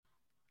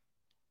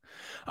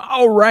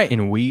All right,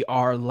 and we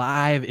are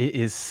live. It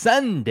is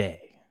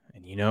Sunday,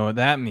 and you know what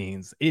that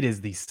means. It is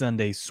the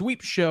Sunday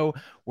Sweep Show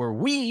where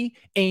we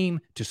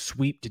aim to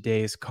sweep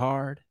today's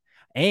card.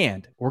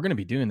 And we're going to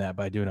be doing that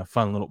by doing a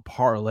fun little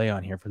parlay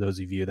on here for those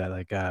of you that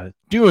like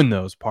doing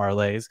those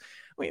parlays.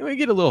 We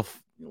get a little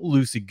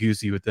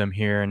loosey-goosey with them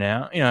here and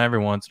now, every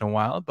once in a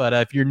while. But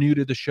if you're new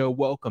to the show,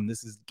 welcome.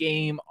 This is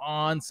Game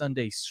On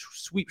Sunday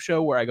Sweep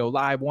Show where I go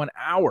live 1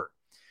 hour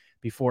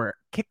before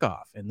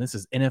kickoff. And this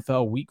is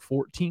NFL Week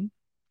 14.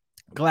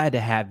 Glad to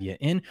have you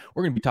in.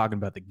 We're going to be talking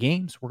about the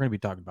games. We're going to be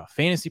talking about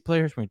fantasy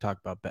players. We're going to talk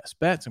about best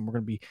bets, and we're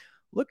going to be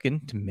looking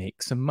to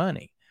make some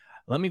money.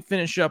 Let me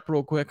finish up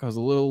real quick. I was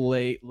a little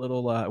late.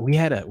 We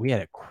had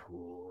a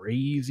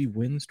crazy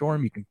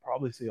windstorm. You can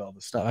probably see all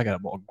the stuff. I got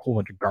a whole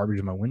bunch of garbage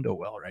in my window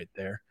well right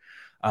there.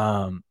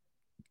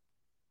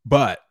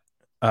 But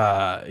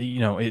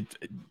it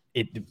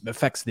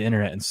affects the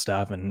internet and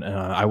stuff, and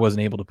I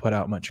wasn't able to put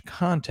out much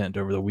content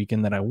over the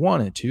weekend that I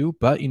wanted to.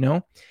 But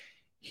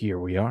here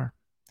we are.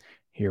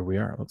 Here we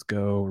are. Let's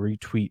go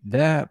retweet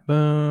that.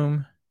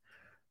 Boom.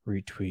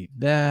 Retweet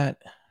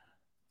that.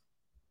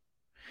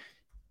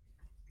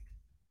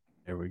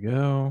 There we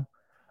go.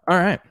 All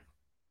right.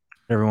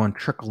 Everyone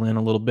trickle in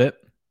a little bit.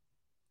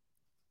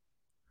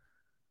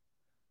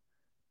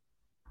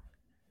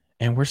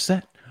 And we're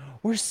set.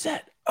 We're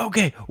set.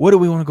 Okay. What do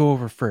we want to go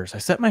over first? I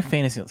set my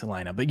fantasy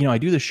lineup, but I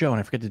do the show and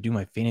I forget to do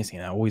my fantasy,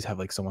 and I always have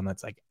like someone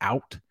that's like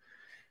out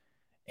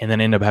and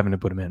then end up having to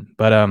put them in.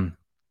 But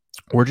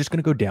we're just going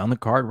to go down the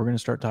card. We're going to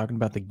start talking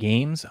about the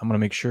games. I'm going to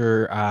make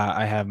sure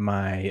I have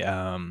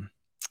my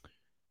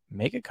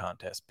mega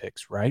contest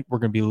picks right. We're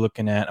going to be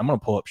looking at, I'm going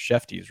to pull up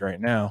Shefty's right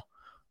now.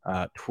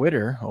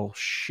 Twitter,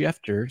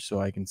 Schefter, so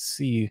I can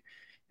see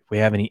if we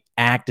have any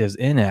actives,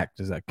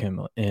 inactives that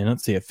come in.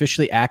 Let's see,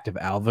 officially active,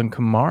 Alvin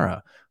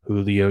Kamara,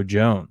 Julio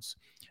Jones,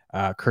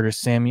 Curtis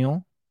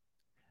Samuel,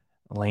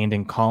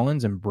 Landon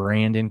Collins, and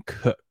Brandon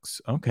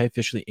Cooks. Okay,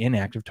 officially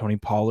inactive, Tony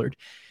Pollard,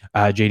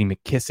 J.D.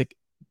 McKissick,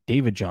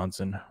 David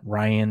Johnson,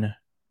 Ryan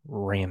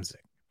Ramsey.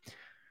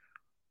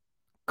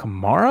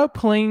 Kamara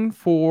playing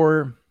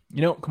for,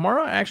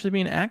 Kamara actually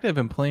being active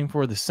and playing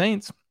for the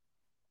Saints,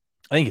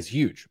 I think is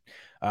huge.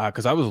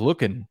 Because I was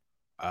looking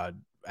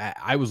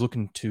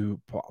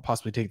to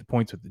possibly take the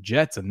points with the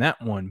Jets in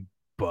that one,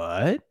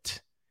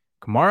 but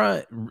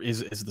Kamara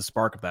is the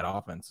spark of that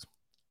offense.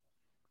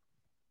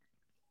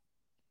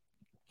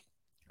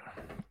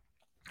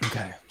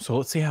 Okay, so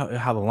let's see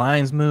how the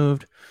lines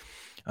moved.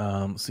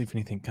 Let's see if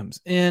anything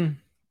comes in.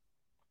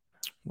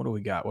 What do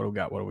we got?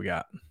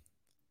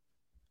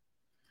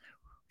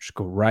 Just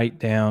go right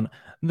down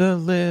the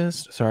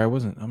list. Sorry,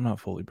 I'm not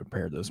fully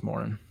prepared this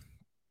morning.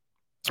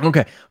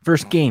 Okay,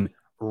 first game,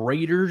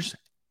 Raiders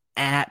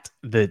at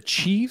the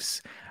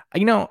Chiefs.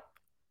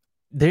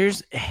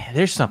 There's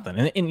something,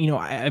 and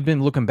I've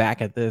been looking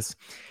back at this,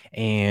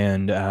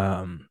 and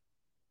how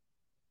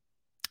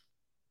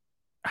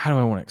do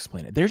I want to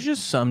explain it? There's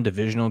just some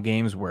divisional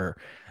games where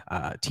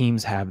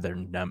teams have their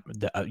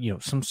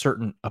some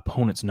certain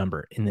opponent's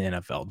number in the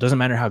NFL. Doesn't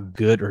matter how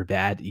good or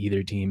bad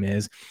either team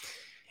is,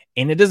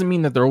 and it doesn't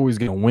mean that they're always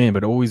going to win,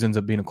 but it always ends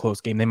up being a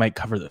close game. They might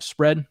cover the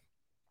spread.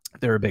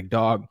 They're a big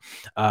dog.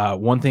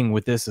 One thing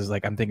with this is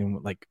I'm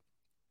thinking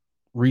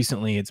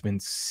recently it's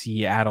been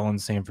Seattle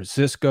and San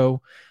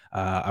Francisco.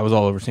 I was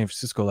all over San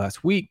Francisco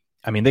last week.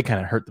 I mean, they kind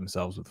of hurt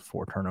themselves with the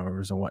 4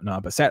 turnovers and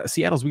whatnot, but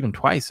Seattle's beat them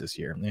twice this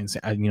year. And,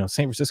 San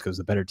Francisco is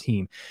the better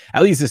team,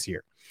 at least this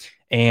year.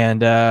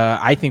 And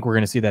I think we're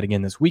going to see that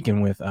again this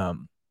weekend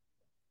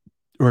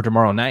or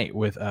tomorrow night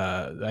with,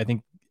 I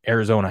think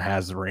Arizona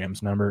has the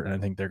Rams number, and I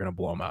think they're going to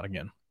blow them out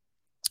again.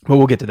 But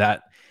we'll get to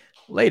that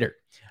later.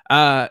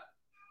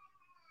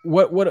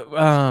 What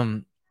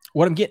I'm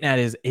getting at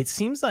is it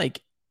seems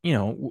like,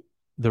 the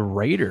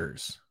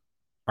Raiders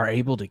are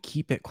able to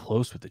keep it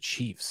close with the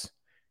Chiefs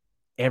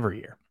every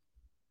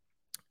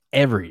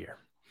year.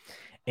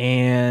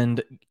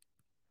 And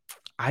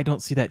I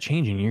don't see that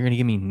changing. You're going to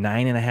give me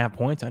 9.5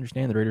 points. I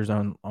understand the Raiders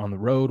on the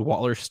road.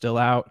 Waller's still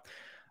out.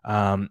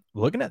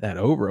 Looking at that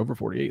over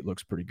 48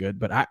 looks pretty good.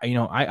 But I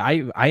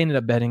ended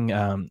up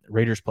betting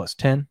Raiders plus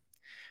 10,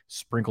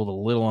 sprinkled a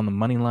little on the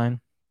money line.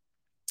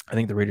 I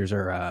think the Raiders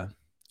are a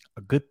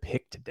good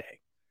pick today.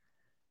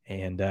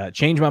 And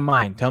change my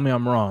mind. Tell me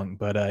I'm wrong.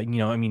 But,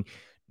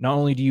 not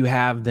only do you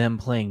have them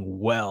playing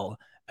well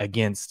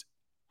against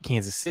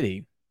Kansas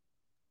City,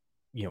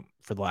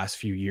 for the last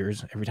few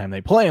years, every time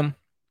they play them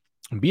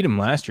and beat them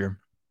last year,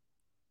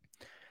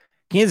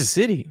 Kansas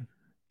City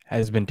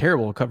has been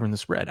terrible covering the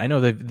spread. I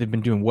know they've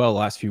been doing well the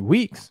last few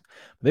weeks,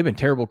 but they've been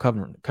terrible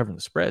covering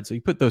the spread. So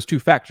you put those two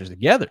factors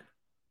together.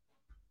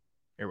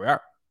 Here we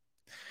are.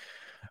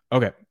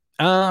 Okay.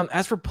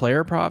 As for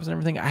player props and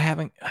everything, I'm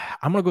going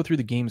to go through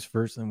the games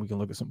first, and then we can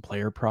look at some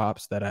player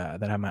props that I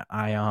have my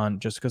eye on,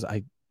 just because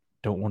I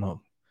don't want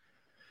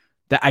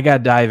to, I got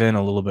to dive in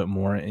a little bit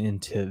more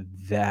into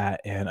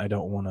that, and I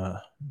don't want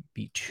to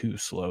be too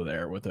slow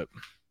there with it.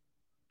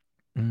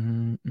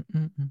 Oh,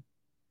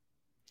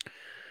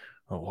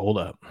 hold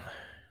up.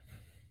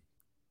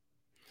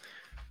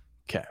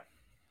 Okay.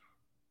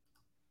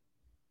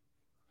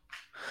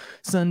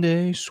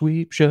 Sunday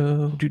sweep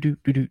show.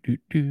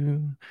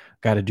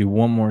 Got to do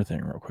one more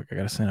thing real quick. I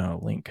got to send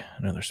out a link,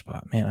 another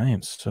spot. Man, I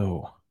am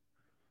so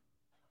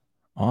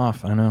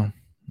off. I know.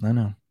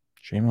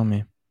 Shame on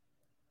me.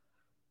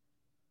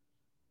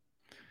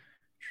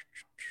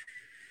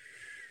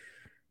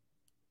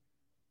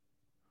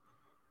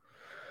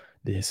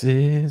 This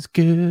is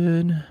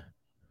good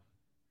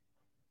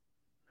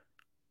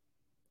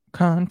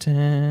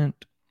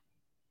content.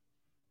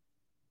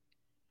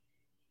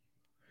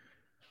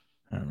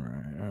 All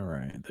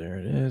right. There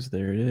it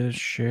is.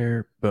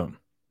 Share. Boom.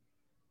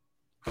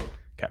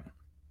 Okay.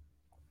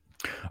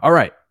 All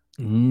right.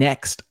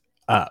 Next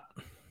up.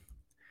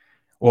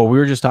 Well, we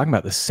were just talking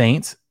about the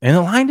Saints, and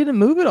the line didn't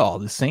move at all.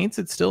 The Saints,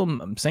 it's still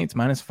Saints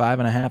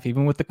 -5.5,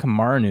 even with the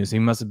Kamara news. He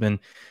must have been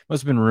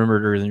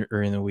rumored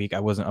earlier in the week. I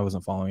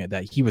wasn't following it,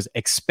 that he was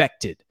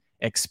expected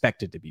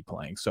to be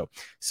playing. So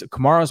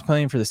Kamara's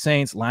playing for the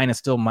Saints. Line is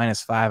still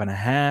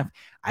 -5.5.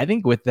 I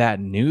think with that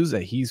news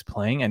that he's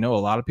playing, I know a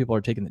lot of people are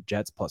taking the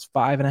Jets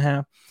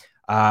 +5.5.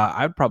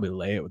 I would probably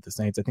lay it with the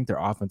Saints. I think their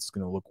offense is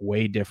going to look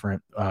way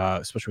different,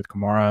 especially with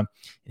Kamara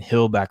and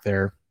Hill back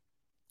there.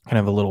 Kind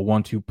of a little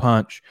 1-2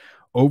 punch.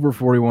 Over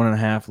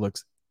 41.5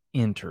 looks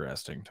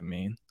interesting to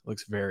me.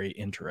 Looks very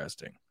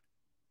interesting.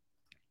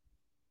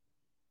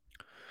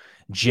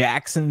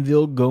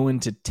 Jacksonville going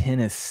to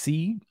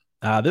Tennessee.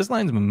 This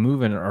line's been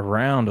moving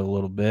around a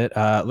little bit.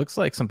 It looks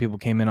like some people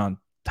came in on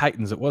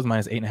Titans. It was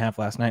 -8.5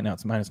 last night. Now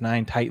it's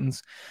 -9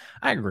 Titans.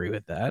 I agree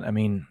with that. I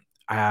mean,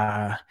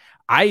 I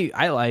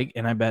like,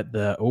 and I bet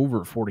the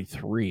over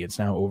 43. It's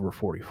now over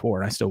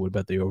 44, and I still would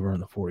bet the over on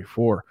the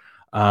 44.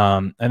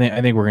 I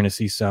think we're going to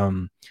see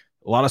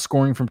a lot of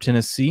scoring from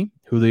Tennessee.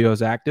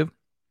 Julio's active.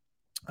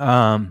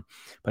 But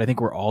I think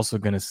we're also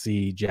going to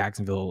see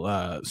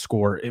Jacksonville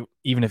score,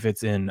 even if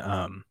it's in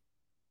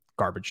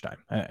garbage time.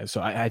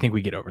 So I think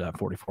we get over that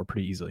 44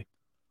 pretty easily.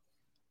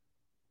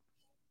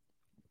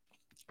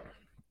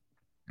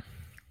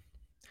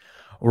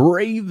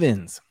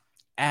 Ravens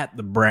at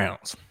the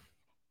Browns.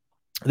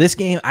 This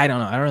game, I don't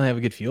know. I don't really have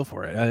a good feel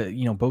for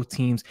it. Both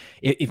teams.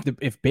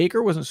 If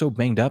Baker wasn't so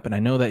banged up, and I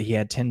know that he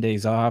had 10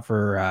 days off,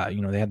 or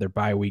they had their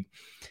bye week.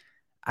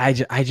 I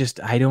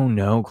don't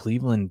know.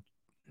 Cleveland,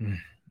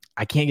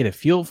 I can't get a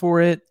feel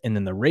for it. And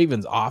then the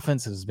Ravens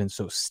offense has been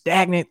so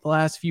stagnant the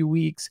last few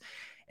weeks.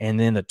 And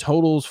then the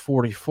total's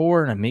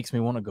 44, and it makes me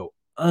want to go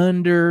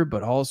under.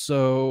 But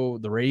also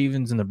the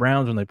Ravens and the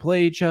Browns, when they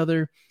play each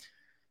other,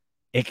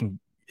 it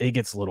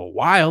gets a little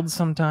wild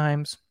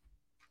sometimes.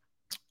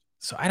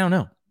 So I don't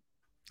know.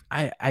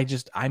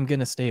 I'm going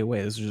to stay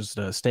away. This is just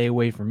a stay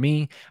away from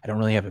me. I don't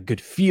really have a good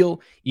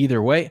feel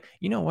either way.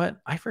 You know what?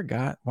 I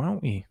forgot. Why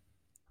don't we?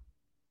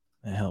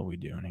 The hell are we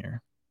doing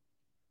here?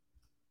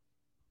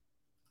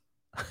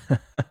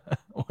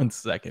 1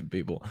 second,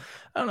 people.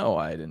 I don't know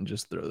why I didn't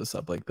just throw this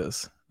up like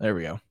this. There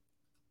we go.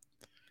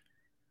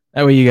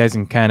 That way you guys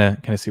can kind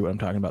of see what I'm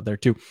talking about there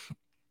too.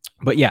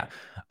 But yeah,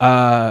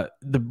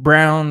 the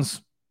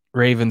Browns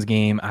Ravens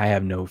game, I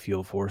have no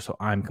feel for, so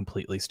I'm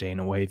completely staying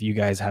away. If you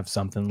guys have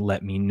something,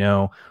 let me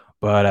know.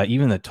 But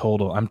even the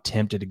total, I'm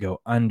tempted to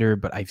go under,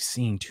 but I've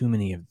seen too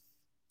many of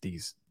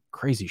these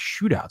crazy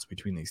shootouts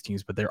between these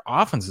teams, but their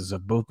offenses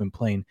have both been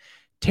playing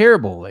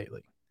terrible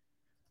lately.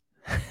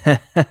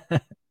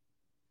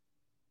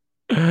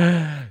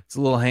 It's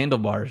a little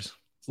handlebars.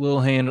 It's a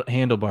little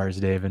handlebars,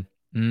 David.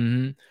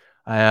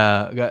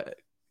 I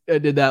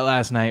did that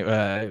last night.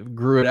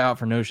 Grew it out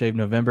for No Shave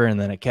November, and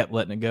then I kept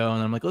letting it go.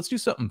 And I'm like, let's do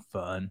something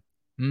fun.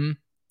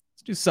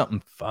 Let's do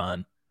something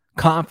fun.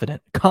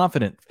 Confident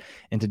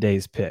in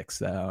today's picks.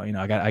 So,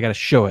 I got to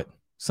show it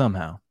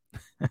somehow.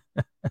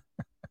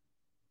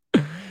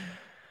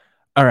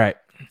 All right.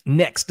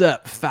 Next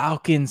up,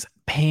 Falcons,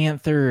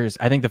 Panthers.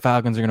 I think the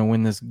Falcons are going to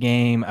win this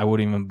game. I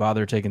wouldn't even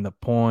bother taking the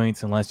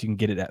points unless you can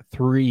get it at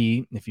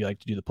 3. If you like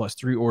to do the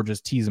 +3 or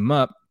just tease them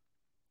up,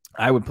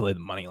 I would play the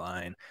money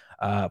line.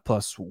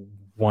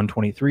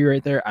 +123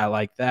 right there. I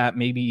like that.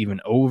 Maybe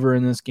even over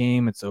in this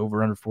game. It's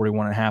over under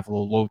 41.5, a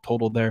little low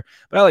total there.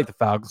 But I like the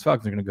Falcons.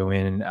 Falcons are going to go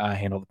in and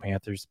handle the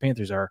Panthers. The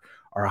Panthers are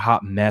a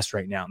hot mess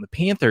right now. And the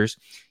Panthers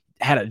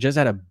just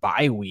had a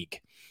bye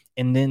week.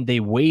 And then they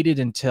waited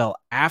until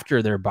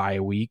after their bye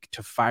week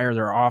to fire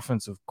their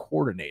offensive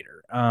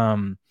coordinator.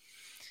 And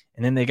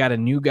then they got a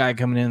new guy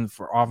coming in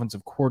for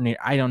offensive coordinator.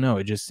 I don't know.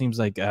 It just seems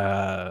like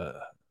a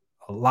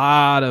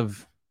lot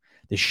of...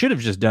 They should have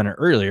just done it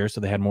earlier so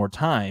they had more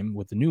time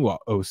with the new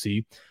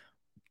OC.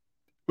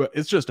 But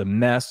it's just a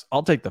mess.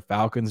 I'll take the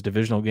Falcons.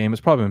 Divisional game. It's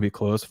probably going to be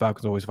close.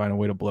 Falcons always find a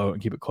way to blow it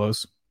and keep it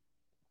close.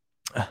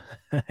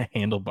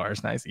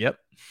 Handlebars. Nice. Yep.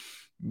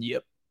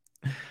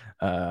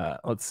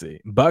 Let's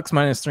see. Bucks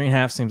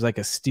 -3.5 seems like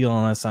a steal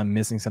unless I'm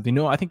missing something.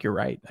 No, I think you're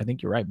right.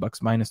 Bucks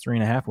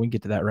 -3.5. We can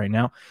get to that right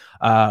now.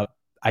 I'm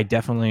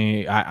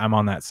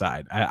on that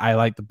side. I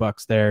like the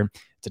Bucks there.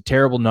 It's a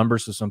terrible number,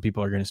 so some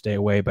people are going to stay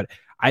away. But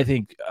I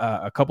think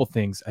a couple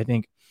things. I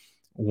think,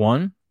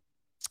 one,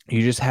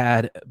 you just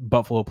had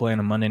Buffalo play in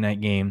a Monday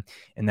night game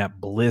in that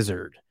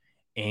blizzard.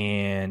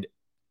 And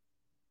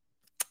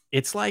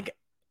it's like,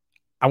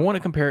 I want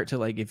to compare it to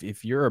like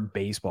if you're a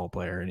baseball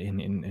player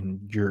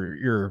and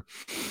you're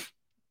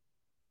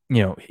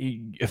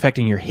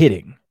affecting your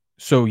hitting.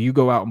 So you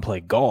go out and play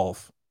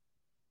golf,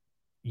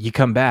 you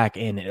come back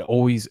and it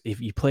always, if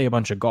you play a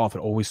bunch of golf, it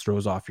always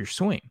throws off your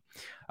swing.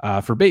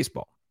 For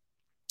baseball,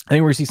 I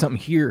think we're going to see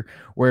something here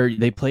where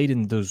they played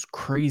in those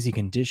crazy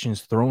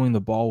conditions. Throwing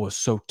the ball was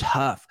so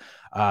tough.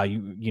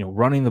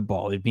 Running the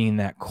ball, it being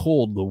that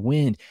cold, the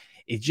wind.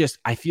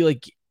 I feel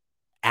like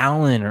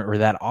Allen or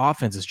that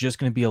offense is just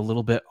going to be a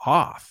little bit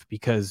off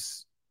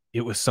because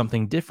it was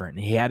something different.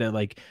 He had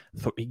to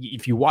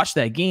if you watch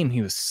that game,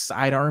 he was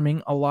side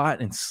arming a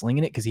lot and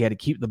slinging it because he had to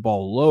keep the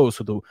ball low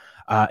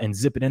and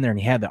zip it in there. And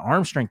he had the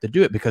arm strength to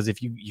do it because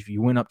if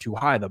you went up too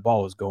high, the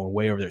ball was going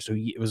way over there. So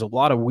it was a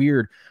lot of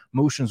weird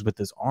motions with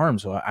his arm.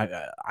 So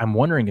I'm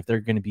wondering if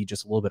they're going to be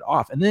just a little bit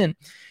off. And then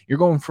you're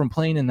going from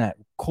playing in that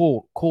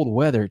cold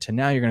weather to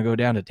now you're going to go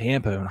down to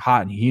Tampa and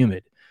hot and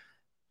humid.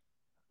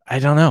 I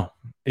don't know.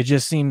 It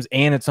just seems,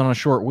 and it's on a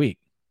short week.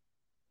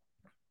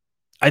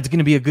 It's going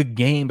to be a good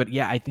game, but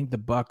yeah, I think the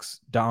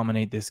Bucks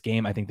dominate this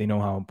game. I think they know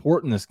how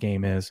important this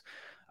game is,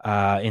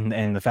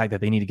 and the fact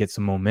that they need to get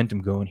some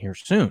momentum going here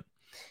soon,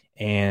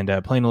 and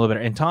playing a little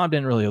bit. And Tom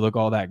didn't really look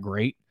all that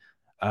great.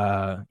 Wait,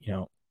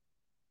 no,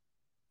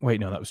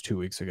 that was 2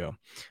 weeks ago.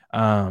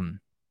 That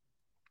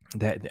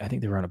I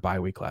think they were on a bye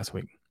week last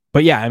week.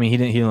 But yeah, I mean, he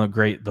didn't look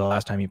great the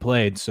last time he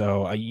played,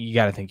 so you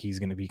got to think he's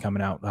going to be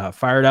coming out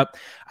fired up.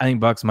 I think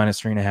Bucks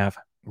 -3.5.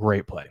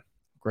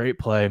 Great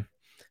play.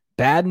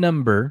 Bad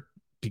number.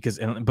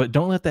 But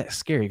don't let that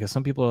scare you because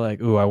some people are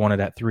like, "Ooh, I wanted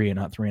at 3 and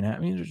not 3.5." I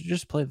mean,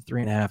 just play the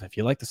 3.5. If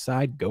you like the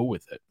side, go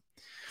with it.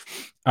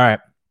 All right,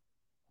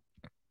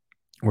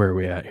 where are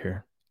we at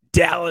here?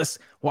 Dallas,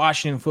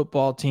 Washington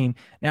football team.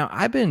 Now,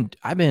 I've been,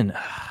 and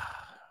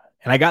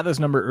I got this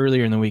number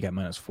earlier in the week at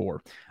 -4.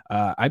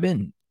 I've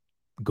been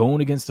going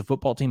against the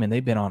football team, and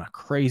they've been on a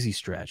crazy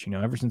stretch.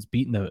 Ever since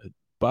beating the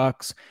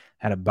Bucks,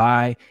 had a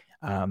bye.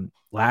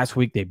 Last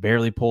week, they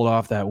barely pulled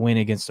off that win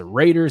against the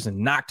Raiders and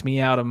knocked me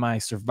out of my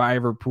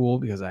survivor pool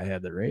because I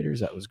had the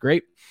Raiders. That was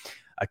great.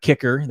 A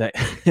kicker that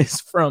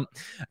is from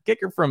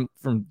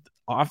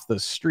off the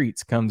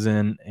streets comes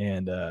in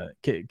and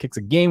kicks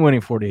a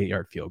game-winning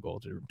 48-yard field goal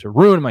to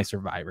ruin my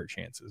survivor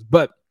chances.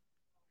 But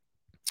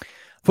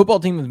football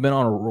team has been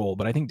on a roll,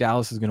 but I think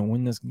Dallas is going to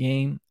win this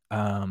game.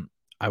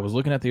 I was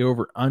looking at the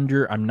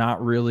over-under. I'm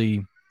not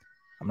really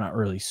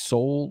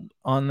sold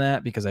on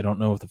that because I don't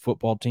know if the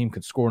football team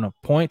could score enough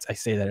points. I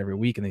say that every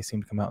week, and they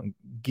seem to come out and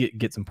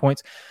get some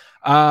points.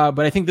 But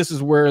I think this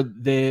is where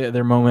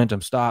their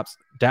momentum stops.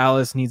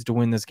 Dallas needs to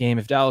win this game.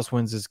 If Dallas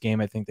wins this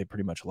game, I think they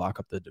pretty much lock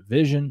up the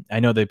division. I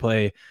know they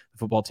play the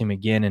football team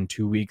again in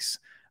 2 weeks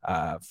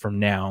from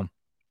now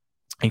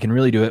and can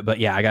really do it. But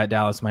yeah, I got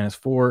Dallas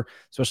 -4,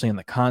 especially in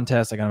the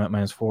contest. I got them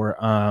at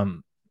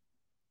 -4.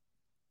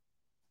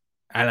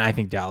 And I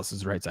think Dallas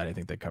is the right side. I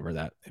think they cover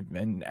that.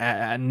 And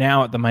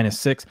now at the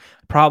 -6,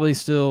 probably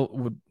still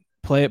would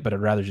play it, but I'd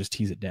rather just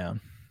tease it down.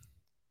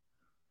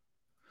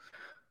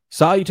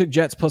 Saw you took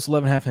Jets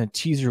 +11.5 in a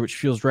teaser, which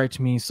feels right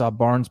to me. Saw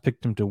Barnes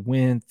picked him to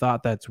win.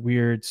 Thought that's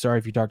weird. Sorry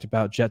if you talked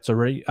about Jets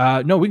already.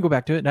 No, we can go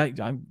back to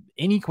it.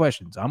 Any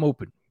questions? I'm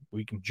open.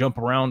 We can jump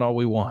around all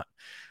we want.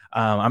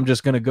 I'm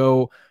just going to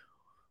go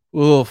a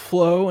little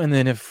flow. And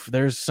then if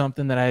there's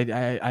something that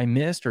I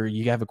missed or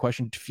you have a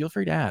question, feel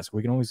free to ask.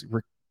 We can always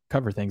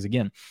cover things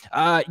again.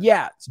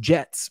 It's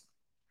Jets.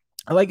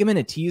 I like him in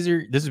a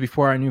teaser. This is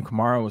before I knew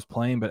Kamara was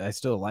playing, but I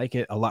still like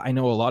it a lot. I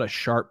know a lot of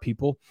sharp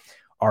people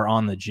are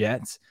on the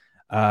Jets.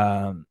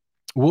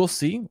 We'll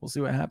see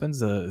what happens.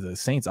 The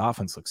Saints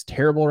offense looks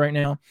terrible right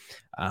now.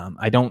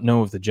 I don't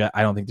know if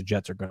I don't think the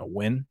Jets are going to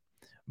win,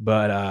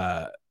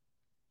 but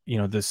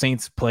the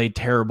Saints played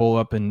terrible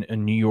up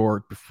in New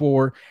York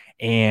before.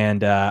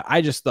 And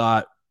I just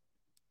thought,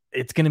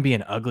 it's going to be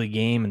an ugly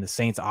game, and the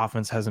Saints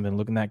offense hasn't been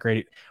looking that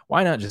great.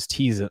 Why not just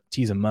tease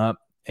them up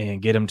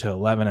and get them to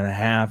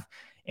 11.5?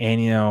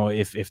 And,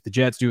 if the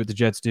Jets do what the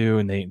Jets do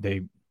and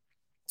they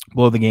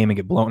blow the game and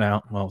get blown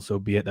out, well, so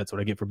be it. That's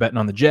what I get for betting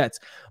on the Jets.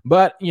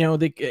 But,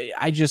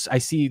 I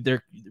see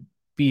there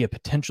be a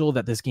potential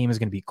that this game is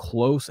going to be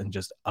close and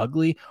just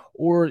ugly,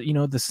 or,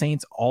 the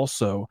Saints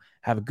also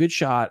have a good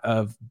shot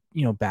of,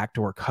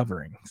 backdoor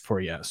covering for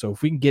you. So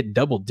if we can get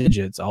double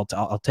digits,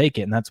 I'll take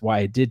it. And that's why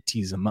I did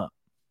tease them up.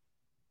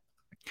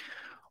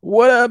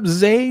 What up,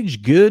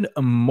 Zage? Good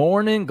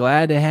morning.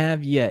 Glad to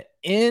have you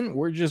in.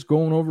 We're just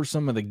going over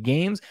some of the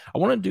games. I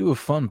want to do a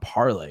fun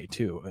parlay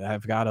too.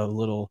 I've got a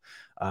little.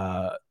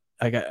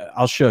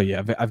 I'll show you.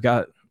 I've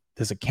got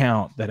this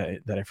account that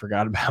I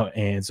forgot about,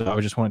 and so I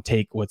just want to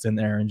take what's in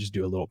there and just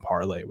do a little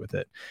parlay with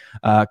it.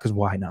 Because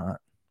why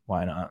not?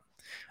 Why not?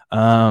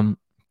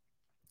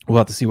 We'll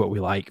have to see what we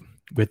like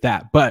with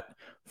that. But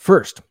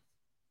first,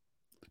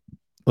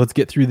 let's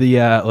get through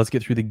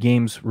the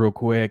games real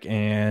quick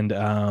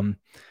and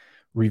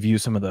review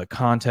some of the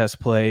contest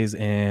plays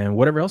and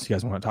whatever else you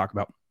guys want to talk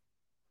about.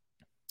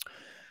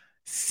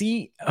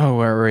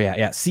 Where are we at?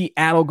 Yeah,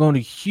 Seattle going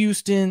to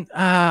Houston.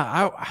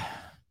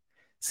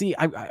 See,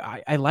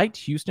 I liked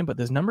Houston, but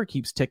this number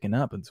keeps ticking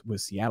up with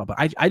Seattle.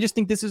 But I just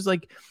think this is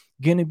like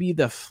going to be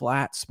the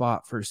flat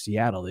spot for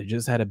Seattle. They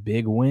just had a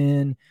big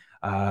win,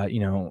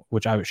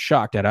 which I was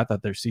shocked at. I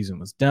thought their season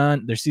was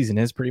done. Their season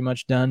is pretty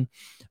much done.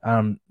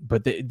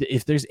 But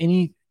if there's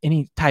any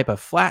type of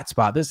flat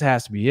spot, this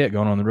has to be it.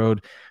 Going on the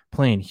road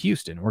playing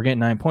Houston, we're getting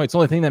 9 points. The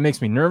only thing that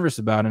makes me nervous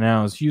about it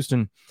now is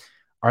Houston.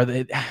 Are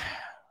they,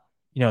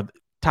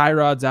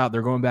 Tyrod's out.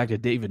 They're going back to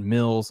David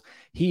Mills.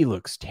 He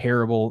looks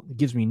terrible. It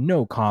gives me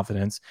no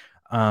confidence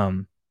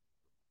in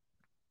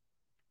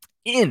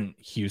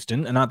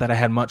Houston. And not that I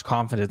had much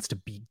confidence to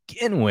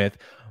begin with,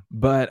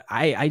 but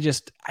I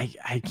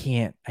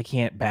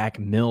can't back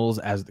Mills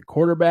as the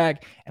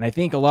quarterback. And I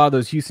think a lot of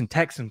those Houston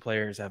Texan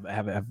players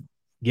have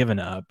given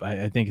up.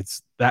 I think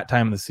it's that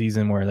time of the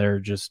season where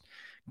they're just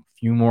a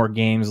few more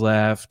games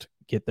left,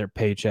 get their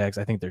paychecks.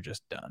 I think they're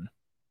just done.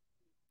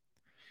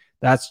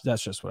 That's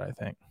just what I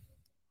think.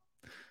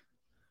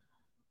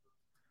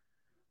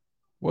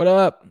 What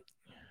up?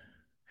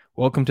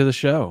 Welcome to the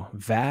show.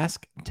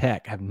 Vask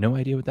Tech. I have no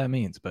idea what that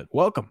means, but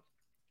welcome.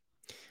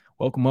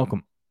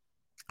 Welcome.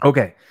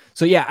 Okay.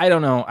 So yeah, I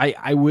don't know.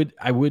 I would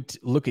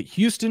look at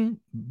Houston,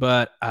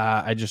 but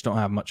I just don't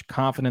have much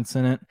confidence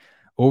in it.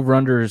 Over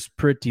under is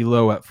pretty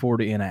low at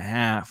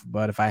 40.5,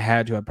 but if I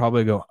had to, I'd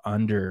probably go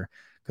under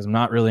because I'm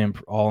not really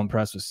all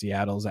impressed with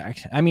Seattle's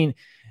action. I mean,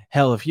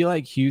 hell, if you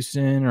like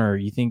Houston or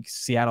you think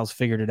Seattle's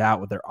figured it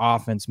out with their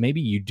offense, maybe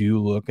you do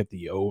look at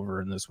the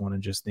over in this one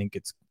and just think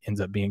it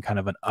ends up being kind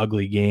of an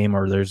ugly game,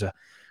 or there's a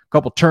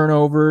couple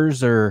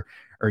turnovers or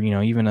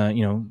even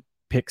a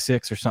pick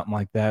six or something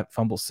like that,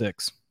 fumble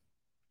six.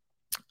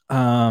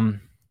 I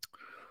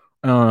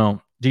don't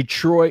know.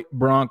 Detroit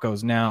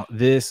Broncos. Now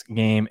this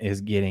game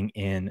is getting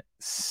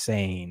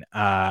insane.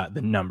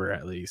 The number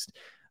at least.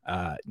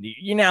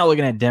 You're now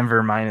looking at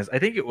Denver minus, I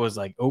think it was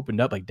like opened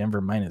up like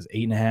Denver minus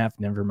 8.5,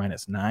 Denver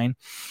minus 9.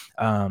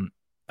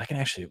 I can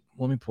actually,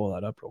 let me pull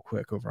that up real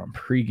quick over on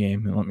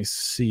pregame and let me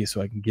see so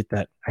I can get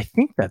that. I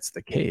think that's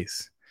the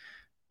case.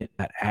 Get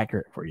that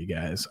accurate for you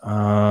guys.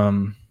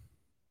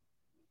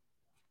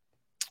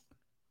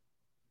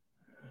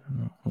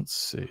 Let's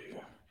see.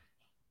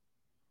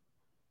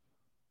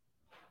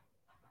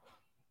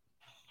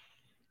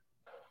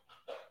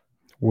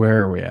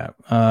 Where are we at?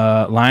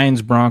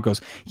 Lions,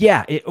 Broncos.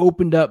 Yeah, it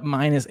opened up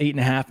minus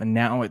 8.5, and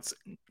now it's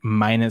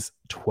minus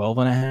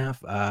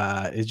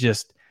 12.5. It's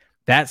just,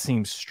 that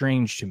seems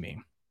strange to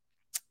me.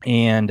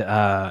 And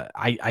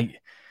I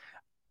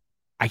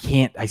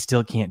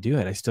still can't do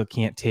it. I still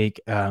can't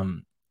take, where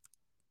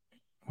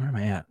am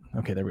I at?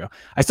 Okay, there we go.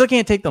 I still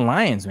can't take the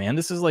Lions, man.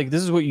 This is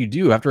what you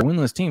do after a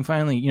winless team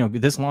finally,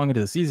 this long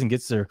into the season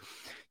gets their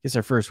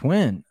first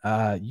win.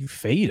 You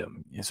fade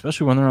them,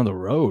 especially when they're on the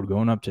road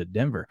going up to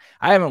Denver.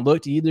 I haven't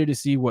looked either to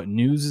see what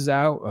news is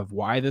out of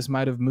why this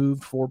might have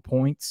moved 4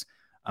 points.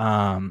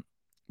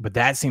 But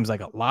that seems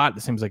like a lot.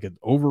 It seems like an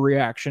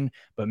overreaction,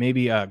 but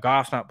maybe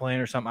Goff's not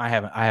playing or something. I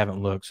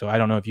haven't looked. So I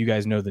don't know if you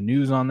guys know the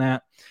news on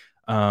that.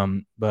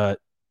 But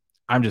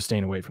I'm just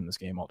staying away from this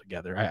game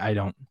altogether. I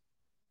don't,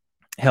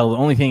 hell, the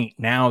only thing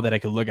now that I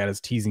could look at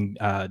is teasing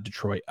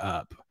Detroit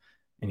up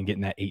and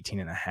getting that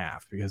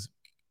 18.5, because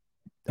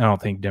I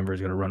don't think Denver is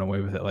going to run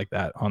away with it like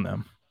that on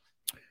them.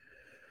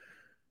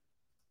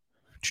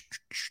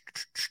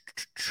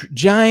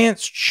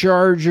 Giants,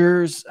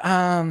 Chargers.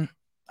 I'd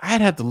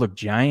have to look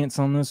Giants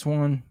on this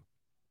one.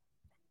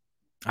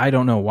 I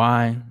don't know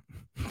why,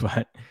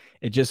 but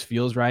it just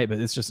feels right. But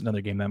it's just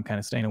another game that I'm kind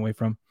of staying away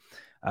from.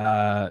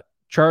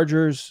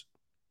 Chargers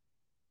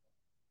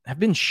have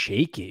been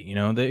shaky.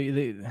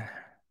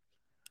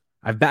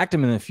 I've backed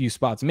them in a few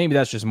spots. Maybe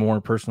that's just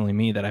more personally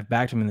me, that I've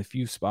backed them in a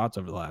few spots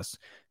over the last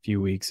few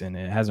weeks, and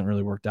it hasn't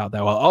really worked out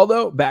that well.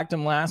 Although backed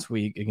them last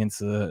week against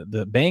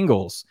the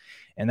Bengals,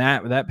 and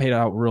that paid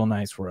out real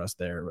nice for us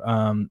there.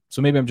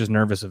 So maybe I'm just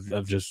nervous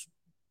of just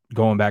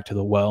going back to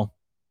the well.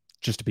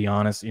 Just to be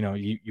honest,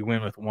 you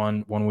win with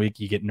one week,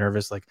 you get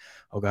nervous, like,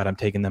 oh God, I'm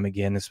taking them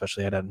again,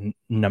 especially at a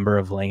number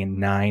of laying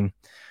 9.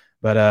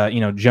 But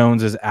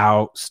Jones is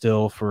out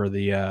still for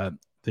the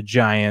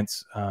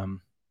Giants.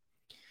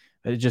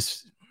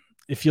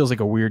 It feels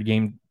like a weird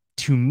game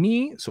to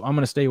me, so I'm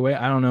going to stay away.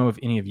 I don't know if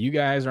any of you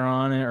guys are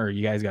on it, or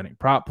you guys got any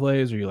prop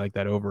plays, or you like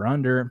that over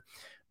under,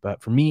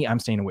 but for me, I'm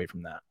staying away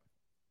from that.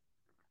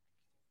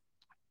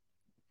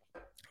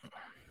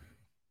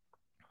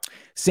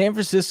 San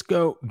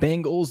Francisco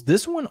Bengals.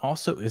 This one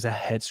also is a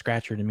head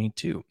scratcher to me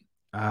too.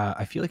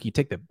 I feel like you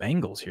take the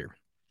Bengals here.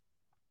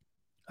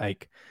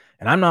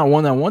 And I'm not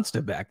one that wants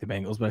to back the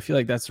Bengals, but I feel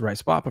like that's the right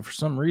spot. But for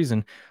some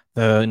reason,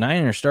 the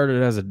Niners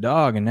started as a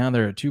dog, and now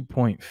they're a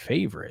 2-point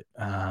favorite.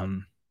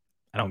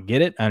 I don't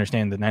get it. I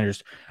understand the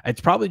Niners.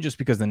 It's probably just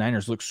because the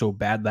Niners looked so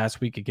bad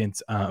last week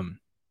against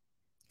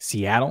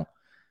Seattle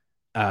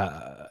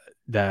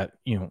that,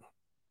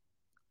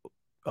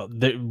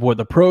 what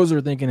the pros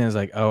are thinking is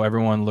like, oh,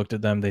 everyone looked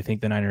at them. They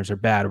think the Niners are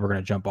bad. We're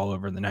going to jump all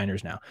over the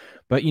Niners now.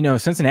 But,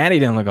 Cincinnati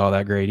didn't look all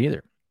that great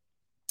either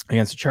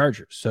against the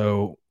Chargers.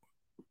 So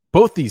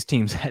both these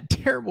teams had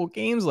terrible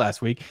games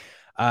last week.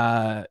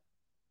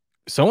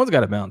 someone's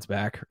got to bounce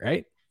back,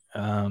 right?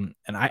 And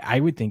I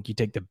would think you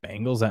take the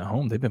Bengals at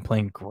home. They've been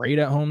playing great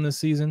at home this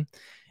season.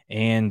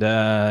 And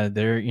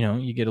they're,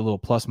 you get a little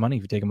plus money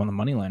if you take them on the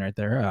money line right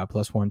there,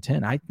 plus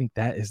 110. I think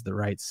that is the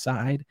right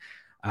side.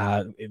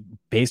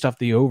 Based off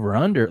the over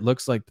under, it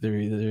looks like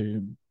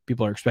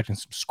people are expecting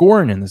some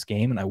scoring in this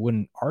game, and I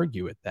wouldn't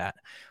argue with that.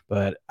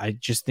 But I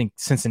just think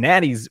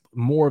Cincinnati's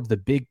more of the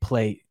big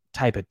play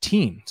type of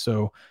team.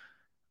 So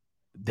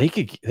they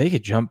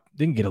could jump,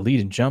 they can get a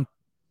lead and jump,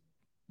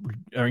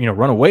 or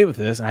run away with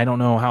this. And I don't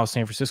know how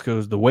San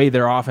Francisco's, the way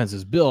their offense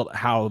is built,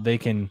 how they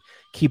can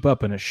keep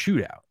up in a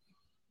shootout.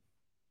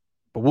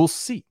 But we'll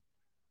see.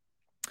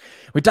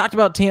 We talked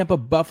about Tampa,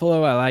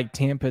 Buffalo. I like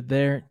Tampa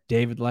there.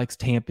 David likes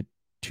Tampa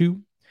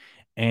too.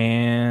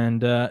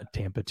 And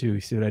Tampa too.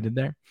 You see what I did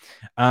there?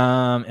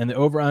 And the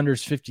over-under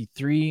is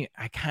 53.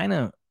 I kind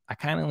of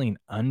lean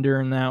under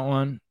in that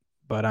one,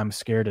 but I'm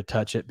scared to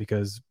touch it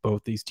because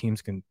both these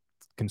teams can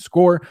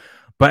score.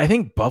 But I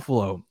think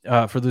Buffalo,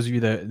 for those of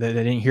you that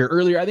didn't hear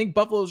earlier, I think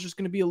Buffalo is just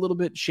going to be a little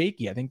bit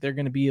shaky. I think they're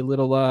going to be a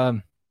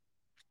little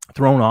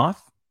thrown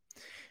off.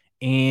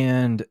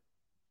 And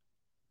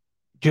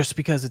just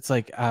because it's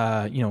like,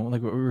 like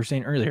what we were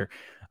saying earlier,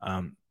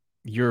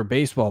 you're a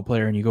baseball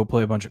player and you go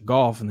play a bunch of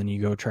golf and then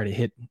you go try to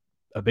hit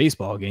a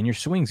baseball again, your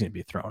swing's going to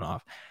be thrown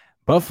off.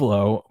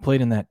 Buffalo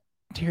played in that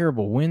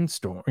terrible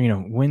windstorm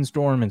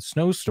and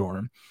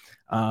snowstorm,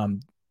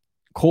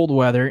 cold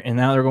weather, and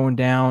now they're going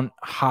down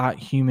hot,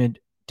 humid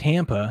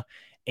Tampa.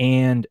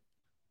 And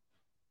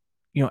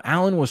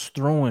Allen was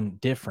throwing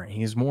different.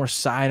 He was more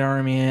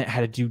sidearming it,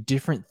 had to do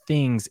different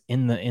things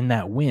in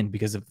that wind,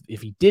 because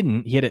if he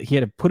didn't, he had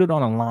to put it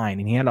on a line,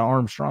 and he had an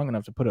arm strong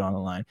enough to put it on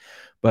a line,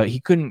 but he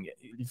couldn't.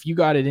 If you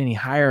got it any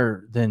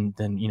higher than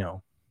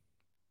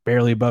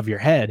barely above your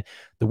head,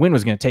 the wind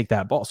was going to take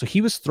that ball. So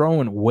he was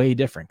throwing way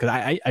different.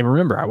 Because I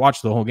remember I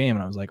watched the whole game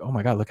and I was like, oh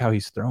my God, look how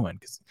he's throwing.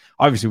 Because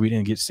obviously we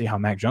didn't get to see how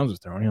Mac Jones was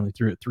throwing. He only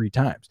threw it 3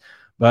 times.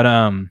 But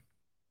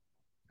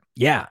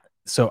yeah.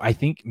 So I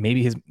think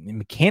maybe his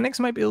mechanics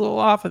might be a little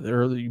off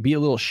or be a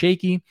little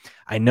shaky.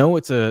 I know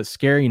it's a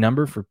scary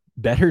number for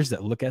bettors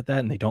that look at that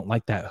and they don't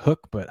like that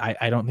hook, but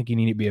I don't think you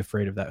need to be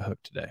afraid of that hook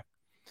today.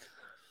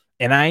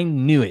 And I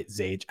knew it,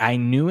 Zage. I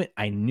knew it.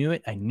 I knew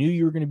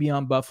you were going to be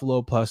on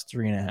Buffalo plus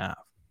 3.5.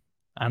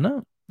 I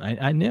know.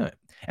 I knew it.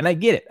 And I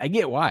get it. I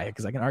get why,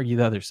 because I can argue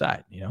the other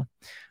side,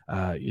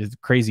 It's a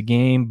crazy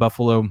game.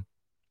 Buffalo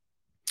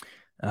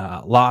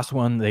lost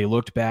one. They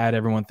looked bad.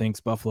 Everyone thinks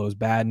Buffalo's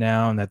bad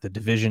now, and that the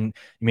division,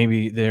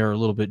 maybe they're a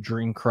little bit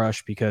dream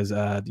crushed because,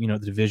 the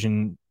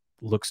division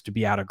looks to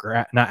be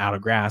not out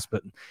of grasp,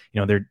 but,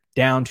 they're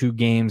down 2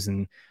 games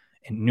and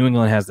New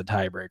England has the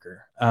tiebreaker.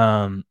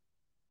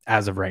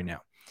 As of right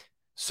now.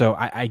 So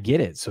I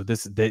get it. So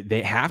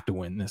they have to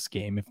win this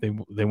game if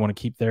they want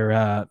to keep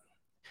their,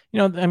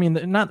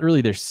 not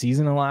really their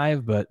season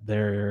alive, but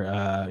their,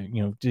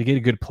 to get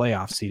a good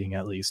playoff seating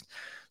at least.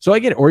 So I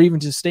get it. Or even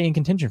just stay in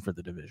contention for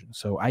the division.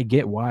 So I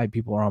get why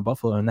people are on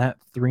Buffalo, and that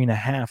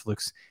 3.5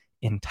 looks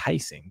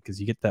enticing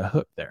because you get that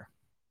hook there.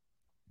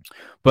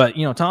 But,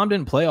 Tom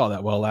didn't play all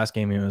that well last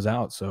game he was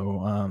out.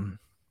 So,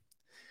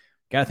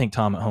 got to think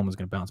Tom at home is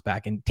going to bounce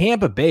back. And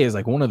Tampa Bay is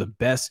like one of the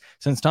best,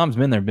 since Tom's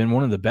been there, been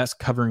one of the best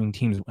covering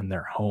teams when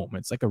they're home.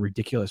 It's like a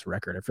ridiculous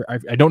record.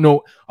 I don't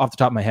know off the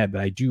top of my head,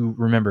 but I do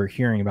remember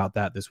hearing about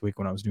that this week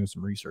when I was doing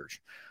some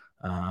research.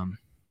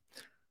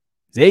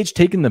 Zage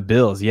taking the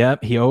Bills.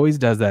 Yep, he always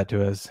does that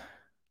to us.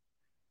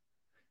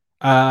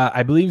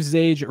 I believe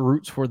Zage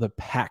roots for the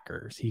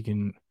Packers. He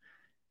can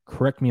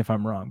correct me if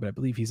I'm wrong, but I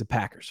believe he's a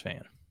Packers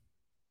fan.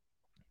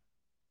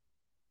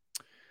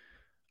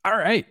 All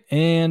right.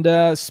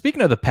 And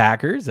speaking of the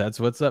Packers,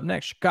 that's what's up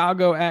next.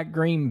 Chicago at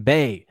Green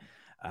Bay.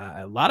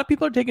 A lot of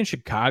people are taking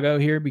Chicago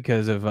here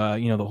because of,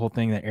 the whole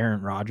thing that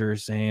Aaron Rodgers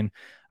is saying,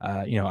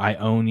 I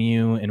own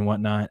you and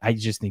whatnot. I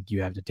just think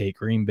you have to take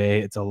Green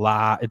Bay. It's a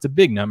lot. It's a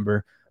big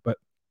number, but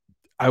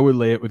I would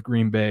lay it with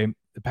Green Bay.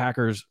 The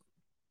Packers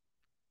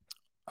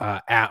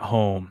at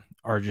home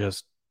are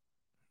just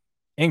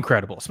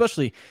incredible,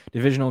 especially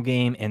divisional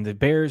game. And the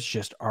Bears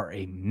just are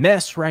a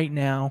mess right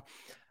now.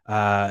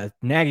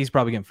 Nagy's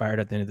probably getting fired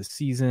at the end of the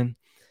season.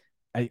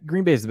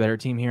 Green Bay is the better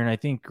team here, and I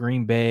think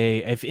Green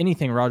Bay, if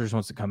anything, Rodgers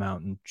wants to come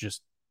out and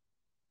just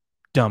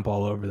dump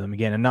all over them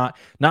again, and not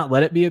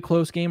let it be a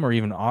close game or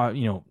even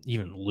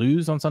even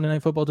lose on Sunday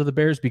Night Football to the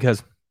Bears,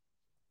 because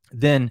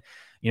then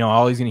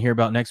all he's going to hear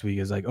about next week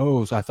is like,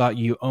 oh, so I thought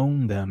you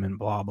owned them and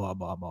blah blah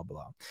blah blah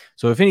blah.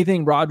 So if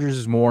anything, Rodgers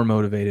is more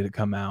motivated to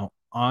come out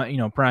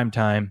on prime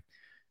time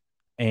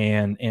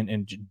and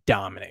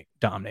dominate,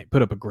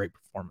 put up a great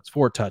performance,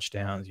 4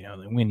 touchdowns, they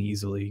win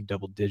easily,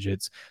 double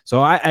digits.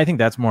 So I think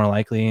that's more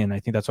likely. And I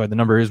think that's why the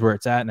number is where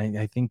it's at. And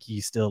I think you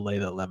still lay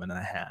the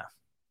 11.5.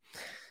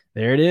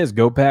 There it is.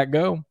 Go Pack,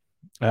 go.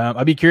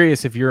 I'd be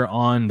curious if you're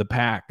on the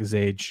Pack,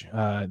 Zage,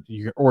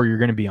 you're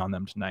going to be on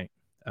them tonight.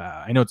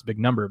 I know it's a big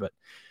number, but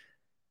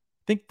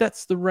I think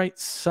that's the right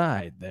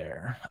side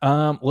there.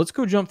 Let's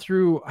go jump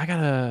through. I got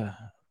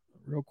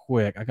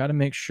to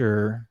make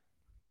sure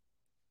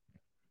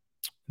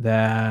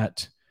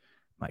that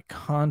my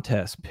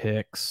contest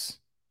picks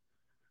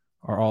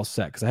are all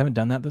set because I haven't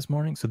done that this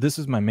morning. So this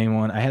is my main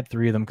one. I had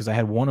 3 of them because I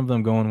had one of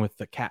them going with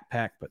the cat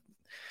pack, but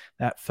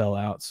that fell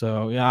out.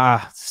 So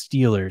yeah,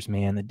 Steelers,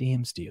 man, the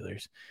damn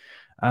Steelers.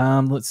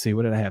 Let's see,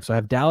 what did I have? So I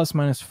have Dallas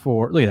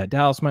 -4. Look at that,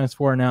 Dallas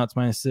 -4. Now it's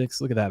 -6.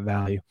 Look at that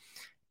value.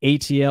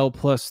 ATL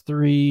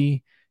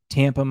 +3,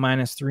 Tampa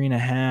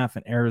 -3.5,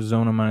 and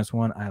Arizona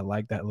 -1. I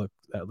like that look.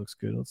 That looks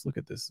good. Let's look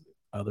at this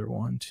other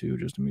one too,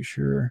 just to be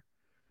sure.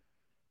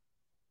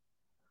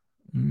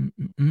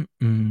 Okay,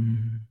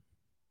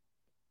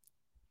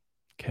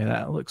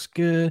 that looks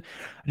good.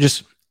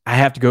 I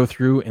have to go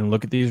through and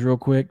look at these real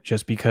quick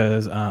just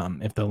because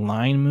if the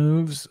line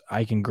moves,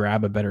 I can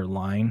grab a better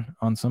line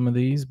on some of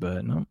these,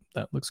 but no,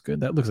 that looks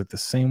good. That looks like the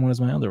same one as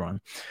my other one.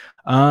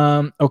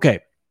 Okay,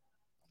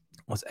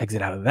 let's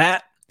exit out of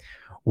that.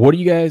 What do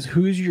you guys,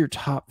 who's your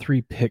top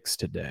 3 picks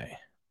today?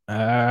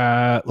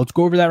 Let's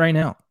go over that right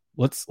now.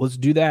 Let's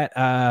do that.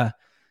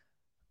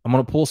 I'm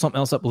going to pull something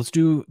else up. Let's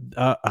do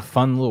a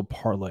fun little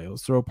parlay.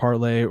 Let's throw a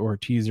parlay or a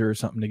teaser or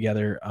something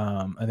together.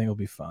 I think it'll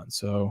be fun.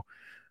 So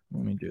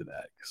let me do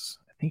that because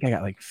I think I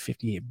got like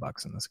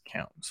 $58 in this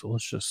account. So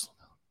let's just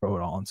throw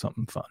it all on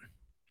something fun.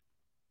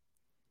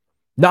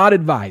 Not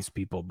advised,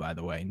 people, by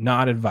the way.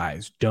 Not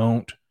advised.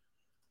 Don't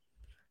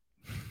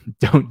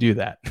do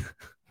that.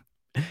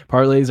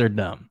 Parlays are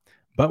dumb,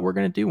 but we're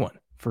going to do one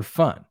for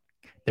fun.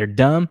 They're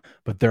dumb,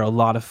 but they're a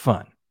lot of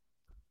fun.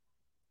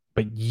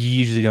 But you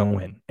usually don't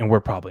win, and we're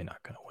probably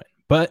not going to win.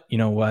 But you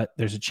know what?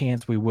 There's a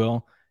chance we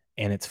will,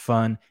 and it's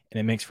fun, and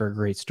it makes for a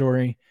great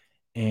story,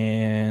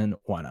 and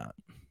why not?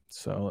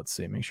 So let's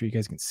see. Make sure you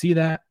guys can see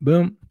that.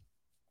 Boom.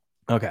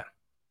 Okay.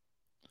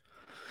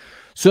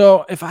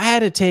 So if I had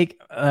to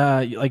take,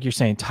 like you're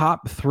saying,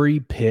 top 3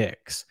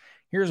 picks,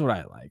 here's what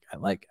I like.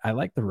 I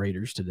like the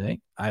Raiders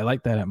today. I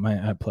like that at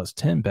my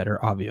 +10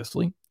 better,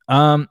 obviously.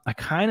 I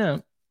kind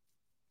of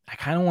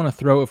want to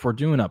throw, if we're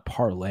doing a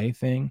parlay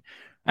thing.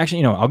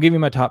 Actually, I'll give you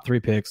my top 3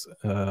 picks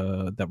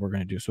that we're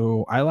going to do.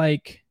 So I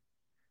like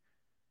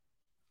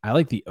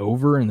the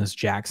over in this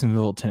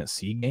Jacksonville,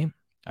 Tennessee game.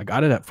 I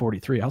got it at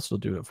 43. I'll still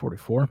do it at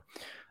 44.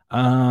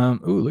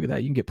 Look at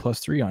that. You can get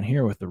 +3 on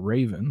here with the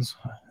Ravens.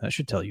 That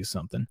should tell you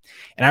something.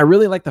 And I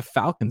really like the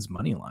Falcons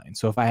money line.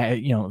 So if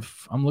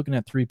if I'm looking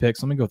at 3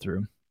 picks, let me go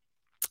through.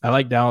 I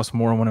like Dallas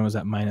more when it was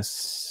at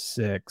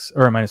 -6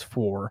 or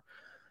 -4.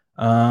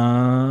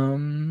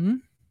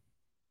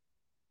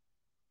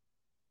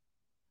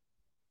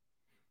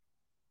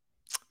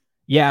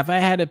 Yeah, if I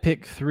had to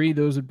pick 3,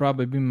 those would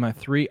probably be my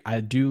 3. I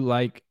do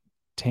like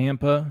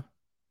Tampa.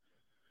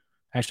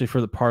 Actually,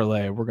 for the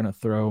parlay,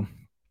 we'll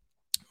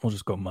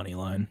just go money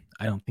line.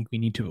 I don't think we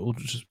need to. We'll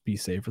just be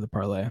safe for the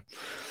parlay.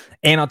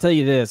 And I'll tell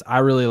you this, I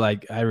really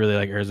like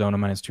Arizona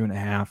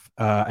 -2.5.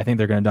 I think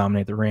they're going to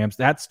dominate the Rams.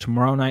 That's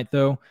tomorrow night,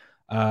 though.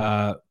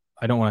 I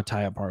don't want to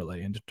tie a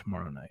parlay into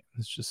tomorrow night.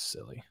 It's just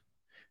silly.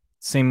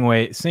 Same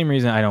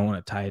reason I don't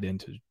want to tie it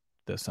into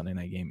the Sunday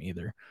night game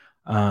either.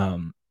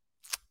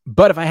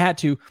 But if I had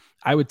to,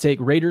 I would take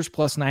Raiders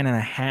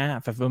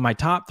 +9.5. If my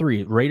top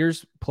 3,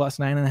 Raiders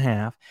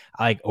 +9.5.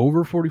 I like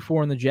over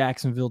 44 in the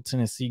Jacksonville,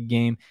 Tennessee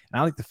game.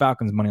 And I like the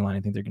Falcons money line. I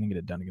think they're going to get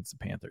it done against the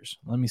Panthers.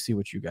 Let me see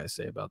what you guys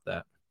say about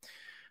that.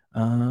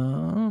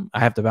 I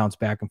have to bounce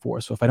back and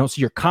forth. So if I don't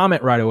see your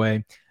comment right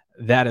away,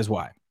 that is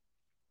why.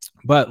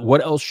 But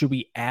what else should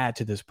we add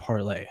to this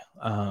parlay?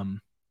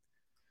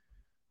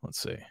 Let's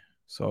see.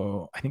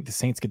 So I think the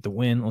Saints get the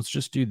win. Let's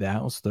just do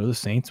that. Let's throw the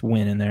Saints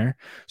win in there.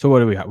 So what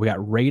do we got? We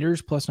got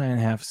Raiders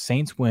 +9.5.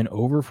 Saints win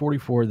over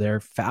 44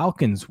 there.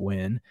 Falcons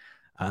win.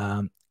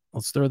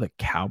 Let's throw the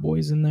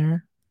Cowboys in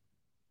there.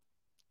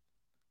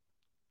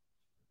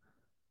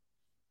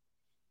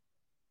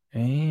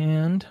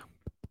 And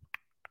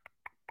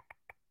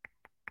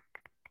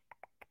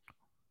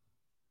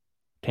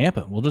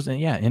Tampa. We'll just,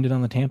 end it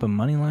on the Tampa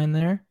money line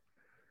there.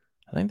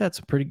 I think that's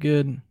a pretty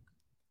good,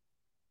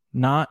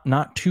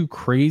 not too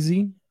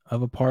crazy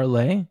of a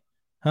parlay.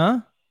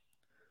 Huh?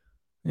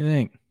 What do you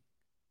think?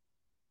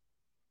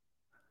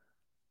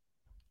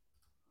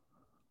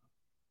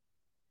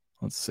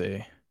 Let's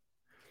see.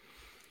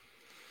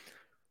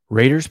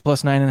 Raiders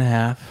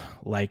 +9.5.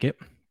 Like it.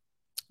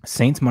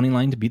 Saints money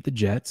line to beat the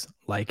Jets.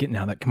 Like it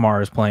now that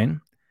Kamara is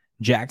playing.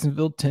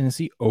 Jacksonville,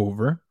 Tennessee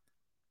over.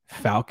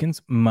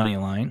 Falcons money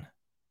line.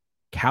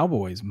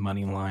 Cowboys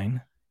money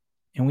line.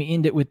 And we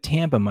end it with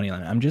Tampa money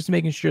line. I'm just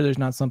making sure there's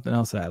not something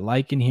else that I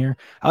like in here.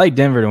 I like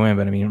Denver to win,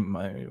 but I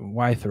mean,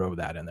 why throw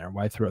that in there?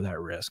 Why throw that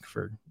risk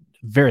for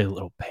very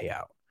little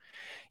payout?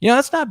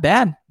 That's not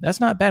bad. That's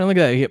not bad. And look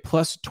at that. You get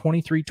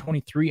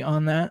 +23.23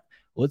 on that.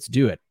 Let's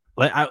do it.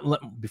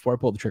 Before I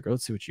pull the trigger,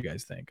 let's see what you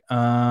guys think.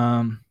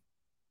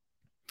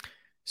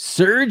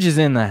 Surge is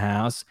in the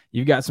house.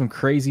 You've got some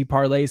crazy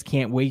parlays.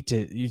 Can't wait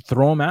to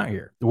throw them out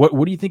here.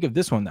 What do you think of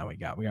this one that we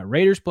got? We got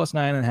Raiders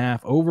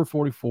 +9.5, over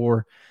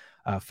 44.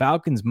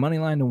 Falcons money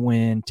line to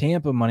win,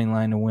 Tampa money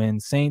line to win,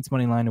 Saints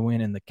money line to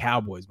win, and the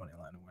Cowboys money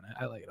line to win.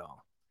 I like it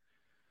all.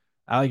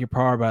 I like your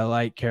power, but I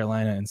like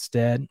Carolina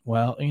instead.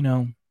 Well,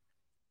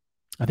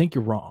 I think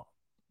you're wrong.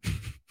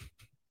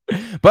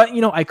 But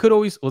I could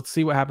always, let's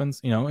see what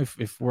happens.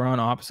 If we're on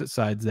opposite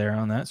sides there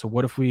on that. So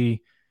what if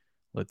we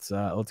let's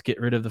get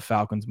rid of the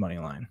Falcons money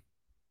line.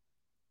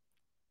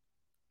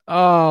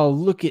 Oh,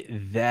 look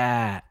at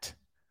that.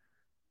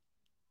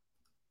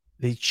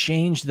 They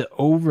changed the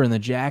over in the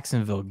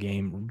Jacksonville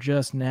game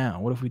just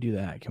now. What if we do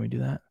that? Can we do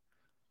that?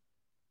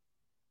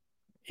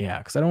 Yeah,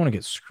 because I don't want to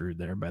get screwed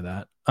there by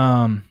that.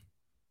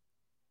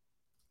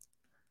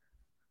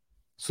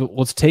 So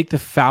let's take the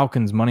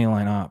Falcons money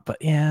line up. But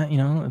yeah,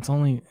 it's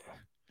only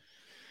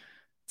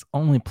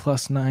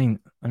 +9.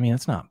 I mean,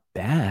 it's not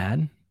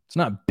bad. It's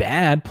not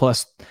bad,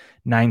 plus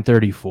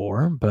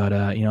 934. But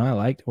I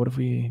liked. What if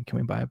can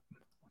we buy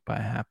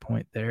a half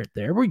point there?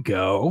 There we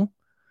go.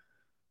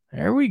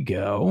 There we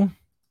go.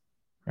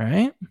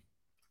 Right?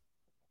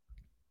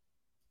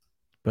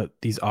 But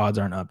these odds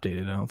aren't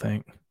updated, I don't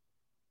think.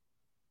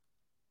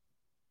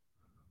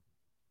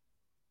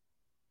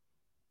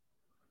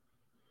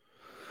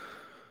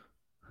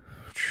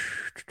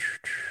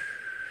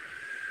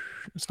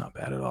 It's not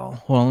bad at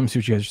all. Well, let me see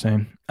what you guys are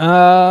saying.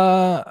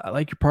 I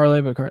like your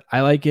parlay, but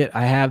I like it.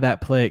 I have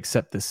that play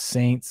except the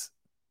Saints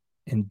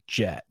and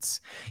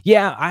Jets.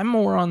 Yeah, I'm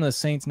more on the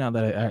Saints now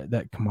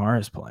that Kamara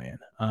is playing.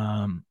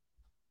 And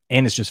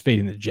it's just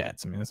fading the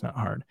Jets. I mean, it's not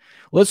hard.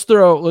 Let's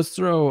throw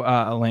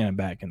Atlanta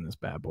back in this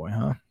bad boy,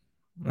 huh?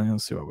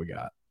 Let's see what we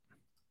got.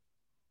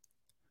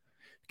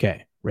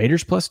 Okay,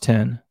 Raiders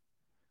 +10,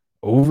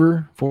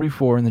 over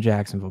 44 in the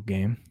Jacksonville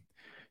game.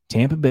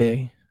 Tampa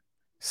Bay,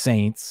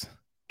 Saints,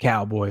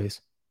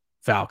 Cowboys,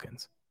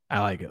 Falcons.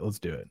 I like it. Let's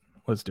do it.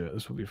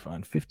 This will be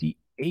fun.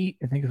 58,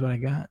 I think, is what I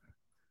got.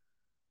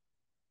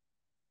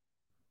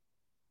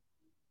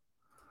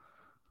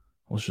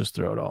 Let's just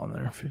throw it all in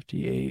there.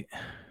 58.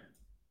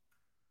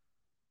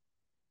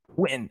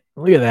 Win.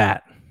 Look at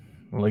that.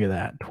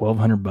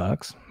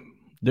 $1,200.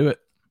 Do it.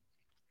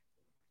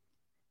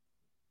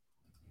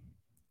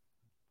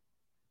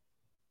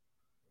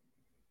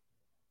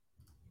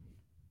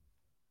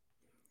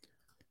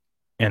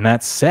 And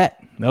that's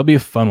set. That'll be a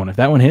fun one. If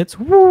that one hits,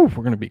 woo, we're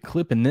going to be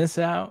clipping this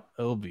out.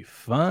 It'll be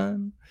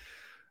fun.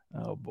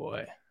 Oh,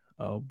 boy.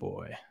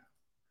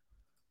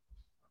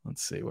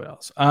 Let's see what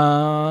else.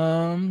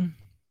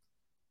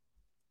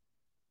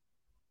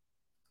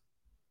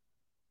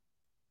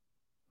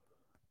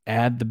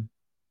 Add the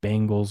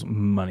Bengals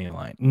money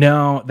line.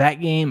 No,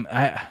 that game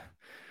I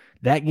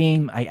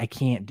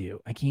can't do.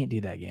 I can't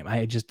do that game.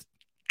 I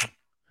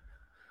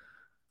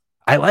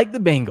like the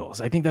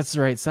Bengals. I think that's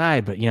the right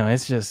side, but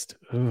it's just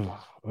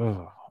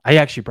I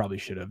actually probably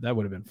should have. That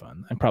would have been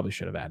fun. I probably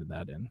should have added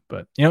that in,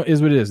 but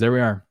is what it is. There we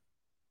are.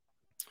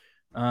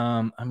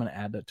 I'm gonna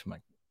add that to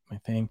my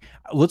thing.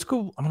 Let's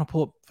go. I'm gonna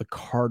pull up the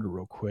card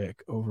real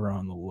quick over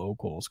on the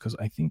locals because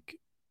I think.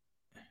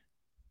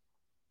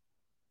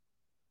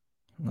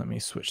 Let me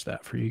switch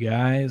that for you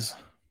guys.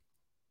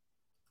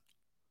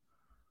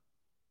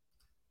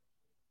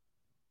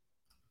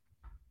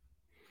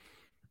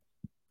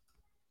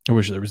 I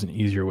wish there was an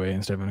easier way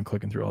instead of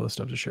clicking through all this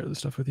stuff to share this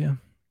stuff with you.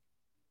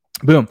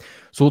 Boom.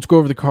 So let's go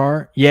over the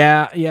car.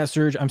 Yeah,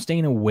 Serge. I'm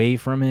staying away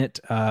from it.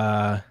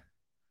 I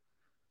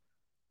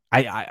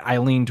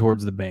lean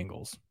towards the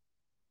Bengals.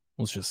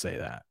 Let's just say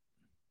that.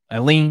 I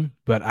lean,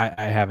 but I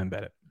haven't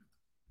bet it.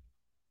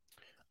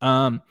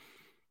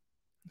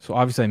 So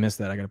obviously I missed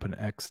that. I got to put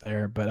an X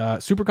there.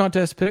 But Super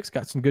Contest picks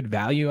got some good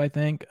value, I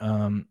think.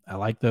 I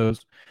like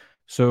those.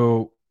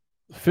 So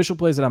official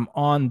plays that I'm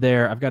on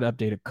there, I've got to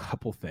update a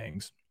couple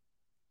things,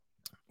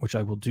 which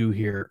I will do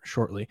here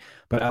shortly.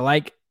 But I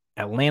like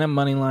Atlanta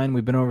money line.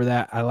 We've been over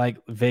that. I like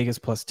Vegas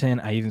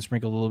 +10. I even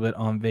sprinkled a little bit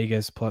on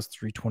Vegas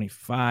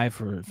 +325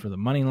 for the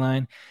money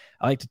line.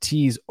 I like to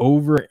tease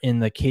over in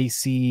the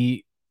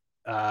KC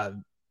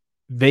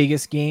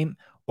Vegas game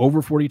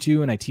over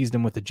 42, and I teased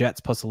him with the Jets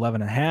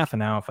 +11.5. And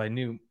now if I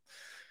knew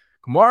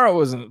Kamara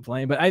wasn't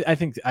playing, but I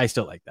think I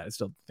still like that. I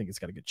still think it's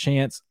got a good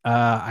chance.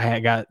 I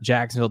got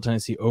Jacksonville,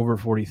 Tennessee over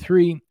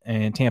 43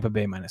 and Tampa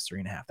Bay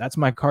 -3.5. That's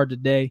my card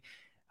today.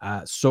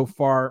 So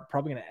far,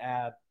 probably going to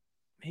add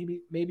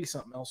maybe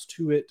something else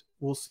to it.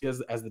 We'll see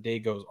as the day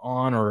goes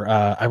on. Or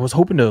I was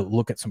hoping to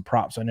look at some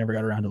props. I never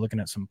got around to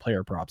looking at some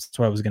player props. That's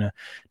what I was going to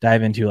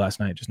dive into last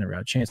night. Just never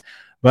got a chance.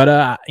 But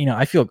I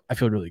feel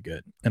really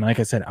good. And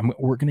like I said,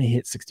 we're going to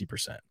hit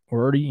 60%.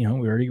 We're already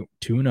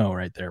 2-0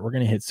 right there. We're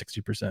going to hit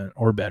 60%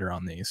 or better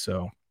on these.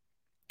 So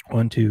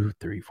 1, 2,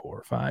 3,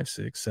 4, 5,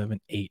 6, 7,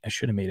 8. I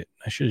should have made it.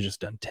 I should have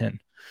just done 10.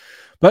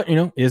 But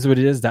is what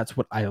it is. That's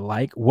what I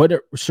like.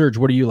 Serge,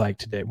 what do you like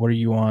today? What are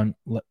you on?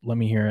 Let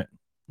me hear it.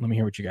 Let me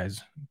hear what you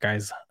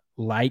guys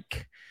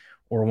like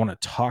or want to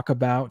talk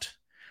about.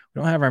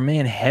 We don't have our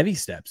man Heavy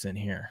Steps in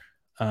here.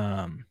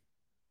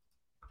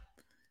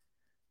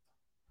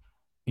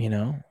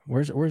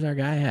 Where's our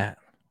guy at?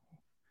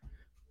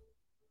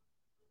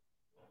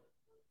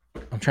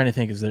 I'm trying to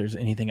think if there's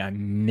anything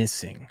I'm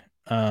missing.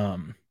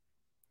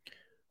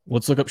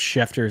 Let's look up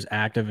Schefter's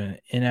active and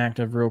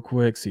inactive real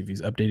quick. See if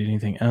he's updated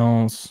anything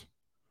else.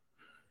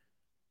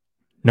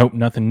 Nope,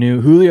 nothing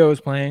new. Julio is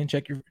playing.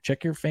 Check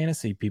your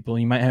fantasy, people.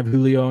 You might have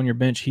Julio on your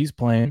bench. He's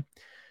playing.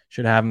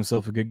 Should have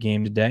himself a good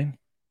game today,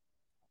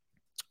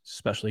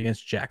 especially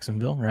against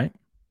Jacksonville, right?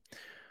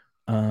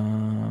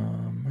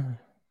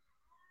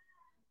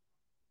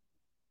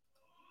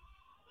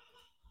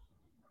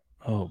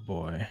 Oh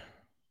boy.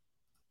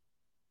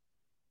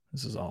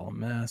 This is all a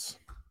mess.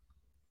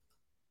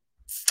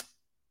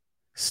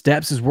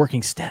 Steps is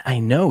working. I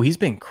know he's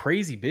been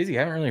crazy busy.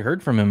 I haven't really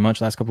heard from him much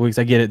last couple weeks.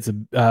 I get it's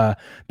a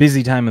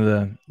busy time of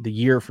the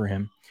year for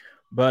him.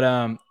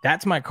 But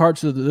that's my card.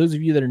 So those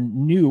of you that are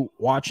new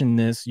watching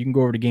this, you can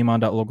go over to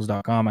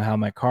gameon.locals.com. I have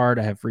my card.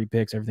 I have free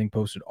picks, everything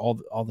posted all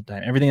the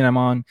time. Everything that I'm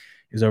on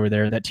is over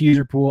there. That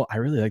teaser pool, I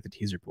really like the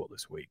teaser pool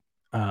this week.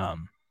 I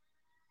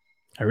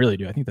really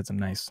do. I think that's a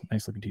nice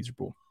looking teaser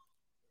pool.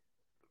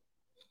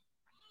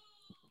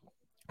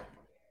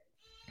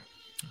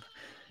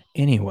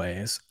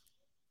 Anyways,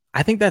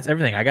 I think that's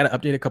everything. I got to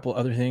update a couple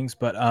other things,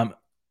 but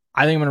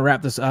I think I'm going to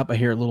wrap this up. I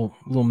hear a little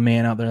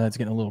man out there that's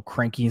getting a little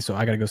cranky, so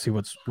I got to go see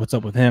what's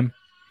up with him.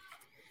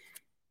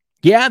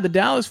 Yeah, the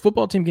Dallas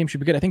football team game should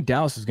be good. I think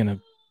Dallas is going to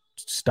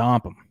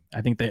stomp them.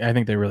 I think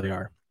they really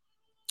are.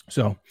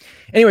 So,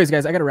 anyways,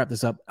 guys, I got to wrap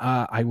this up.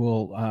 I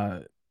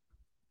will.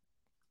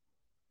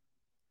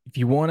 If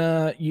you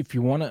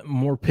wanna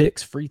more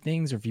picks, free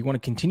things, or if you want to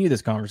continue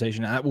this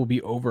conversation, that will be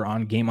over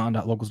on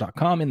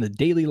gameon.locals.com in the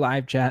daily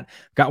live chat.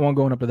 Got one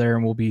going up there,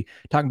 and we'll be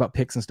talking about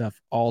picks and stuff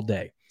all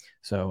day.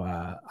 So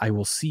I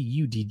will see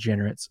you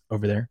degenerates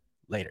over there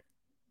later.